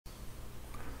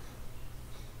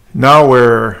Now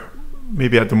we're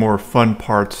maybe at the more fun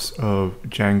parts of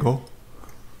Django.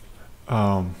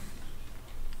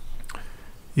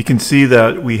 You can see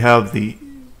that we have the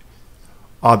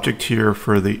object here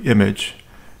for the image,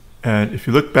 and if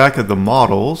you look back at the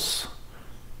models,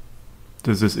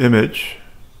 there's this image.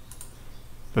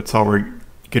 That's how we're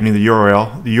getting the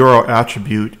URL. The URL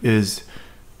attribute is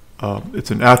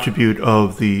it's an attribute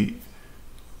of the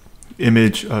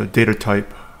image data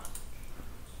type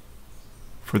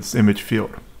for this image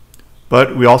field.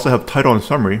 But we also have title and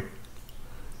summary.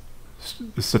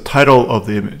 It's the title of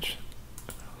the image.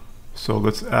 So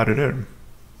let's add it in.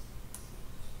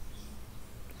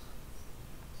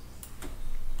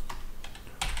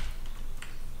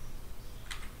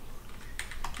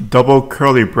 Double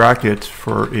curly brackets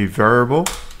for a variable.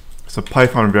 It's a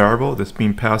Python variable that's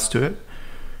being passed to it.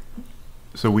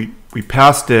 So we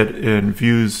passed it in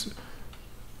views.py.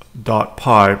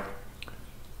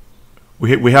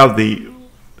 We have the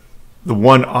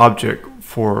one object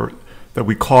for that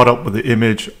we called up with the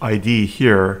image ID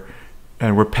here,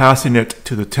 and we're passing it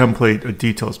to the template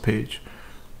details page.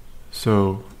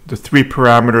 So the three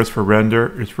parameters for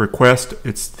render is request,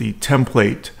 it's the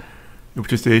template,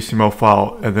 which is the HTML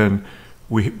file, and then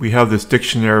we have this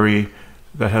dictionary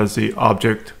that has the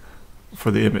object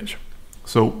for the image.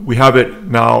 So we have it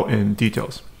now in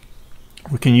details.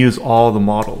 We can use all the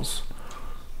models.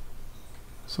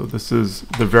 So this is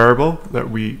the variable that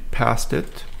we passed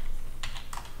it.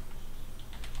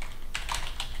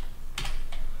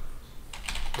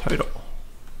 Title.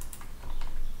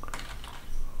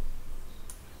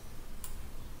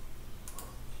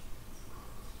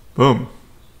 Boom.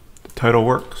 The title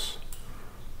works.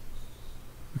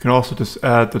 We can also just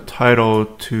add the title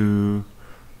to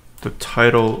the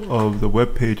title of the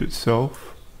web page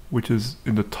itself, which is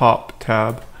in the top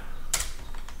tab.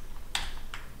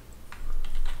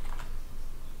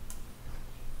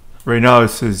 Right now it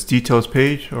says details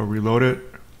page. I'll reload it.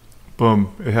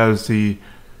 Boom. It has the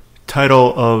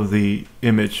title of the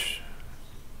image.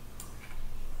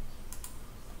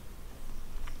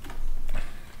 You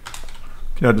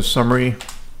can add the summary.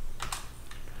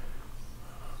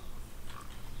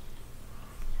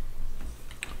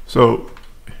 So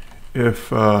if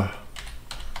you're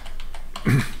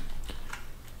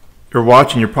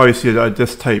watching, you probably see that I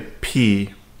just type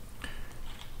P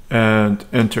and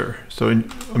enter. So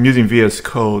I'm using VS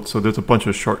Code, so there's a bunch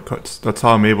of shortcuts. That's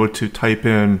how I'm able to type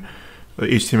in the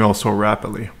HTML so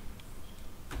rapidly.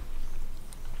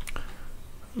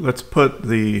 Let's put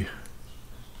the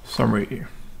summary.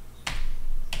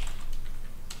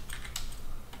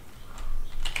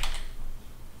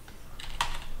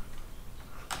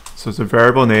 So it's a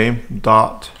variable name,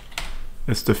 dot.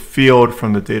 It's the field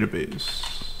from the database.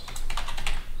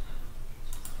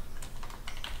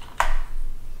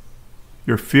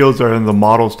 Your fields are in the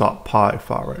models.py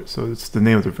file, right? So it's the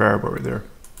name of the variable right there.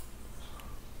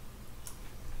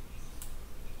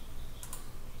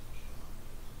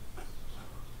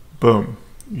 Boom.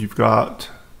 You've got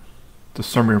the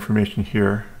summary information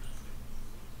here.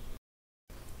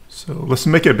 So let's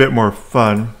make it a bit more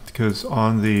fun, because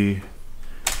on the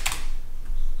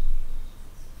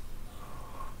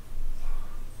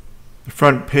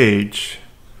front page,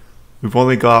 we've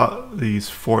only got these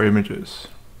 4 images.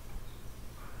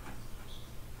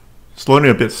 It's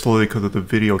loading a bit slowly because of the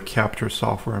video capture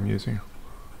software I'm using.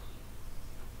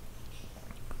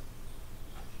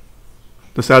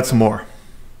 Let's add some more.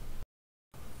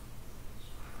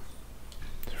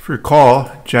 If you recall,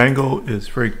 Django is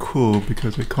very cool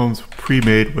because it comes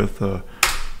pre-made with an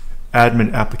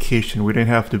admin application. We didn't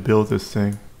have to build this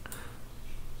thing.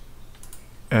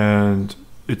 And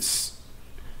it's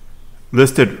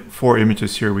listed 4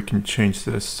 images here. We can change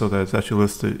this so that it's actually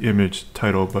listed image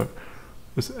title, but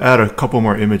let's add a couple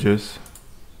more images.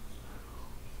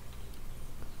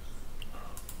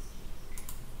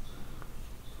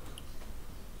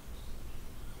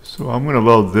 So I'm going to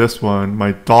load this one.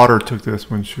 My daughter took this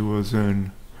when she was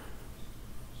in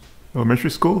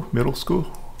elementary school, middle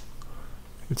school.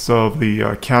 It's of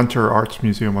the Cantor Arts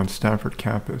Museum on Stanford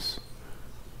campus.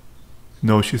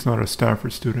 No, she's not a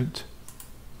Stanford student.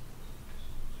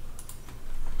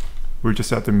 We're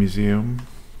just at the museum.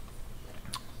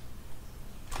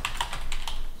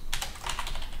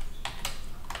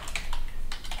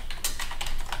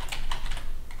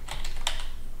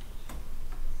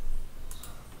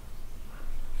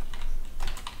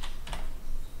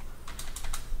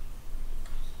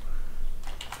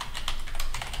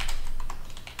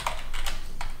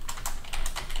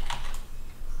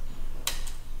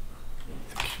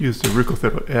 Use the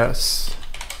Ricotheta S.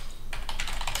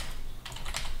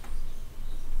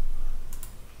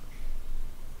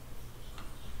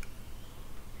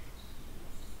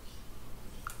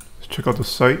 check out the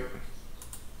site.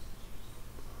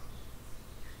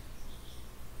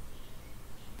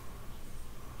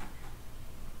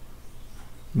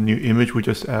 New image we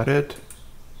just added.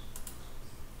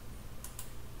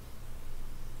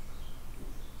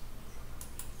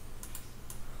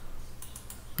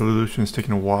 Resolution is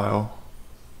taking a while.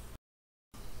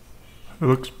 It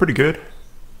looks pretty good.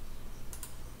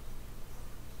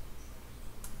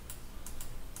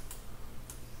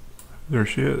 There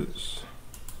she is.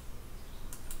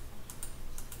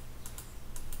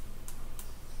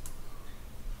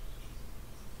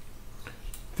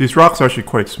 These rocks are actually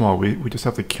quite small. We just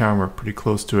have the camera pretty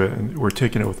close to it, and we're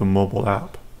taking it with a mobile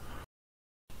app.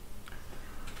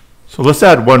 So let's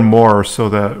add one more so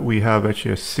that we have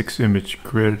actually a 6-image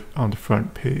grid on the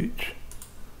front page.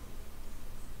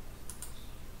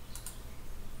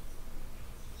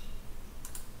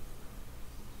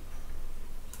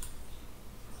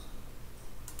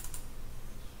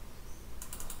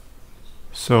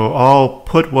 So I'll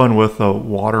put one with a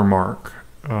watermark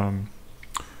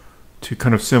to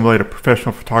kind of simulate a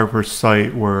professional photographer's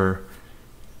site where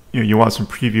you want some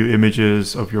preview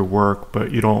images of your work,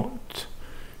 but you don't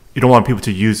want people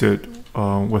to use it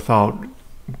without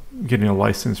getting a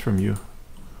license from you.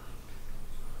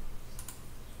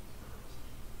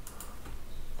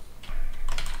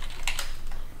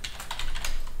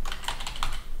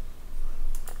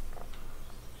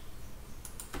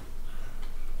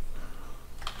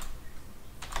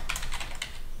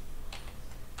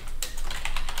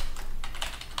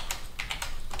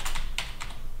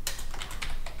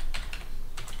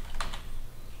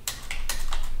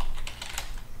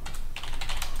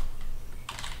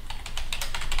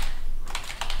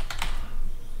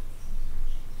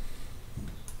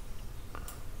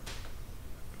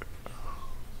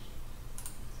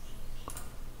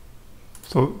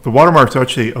 So the watermark's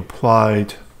actually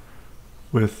applied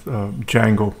with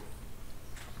Django.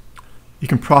 You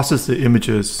can process the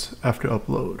images after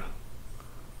upload.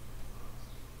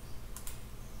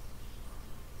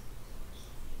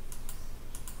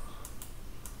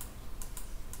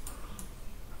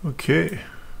 Okay.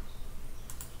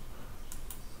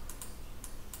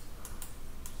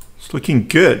 It's looking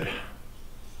good.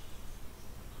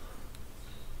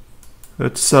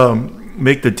 Let's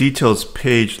make the details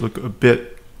page look a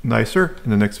bit nicer in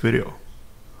the next video.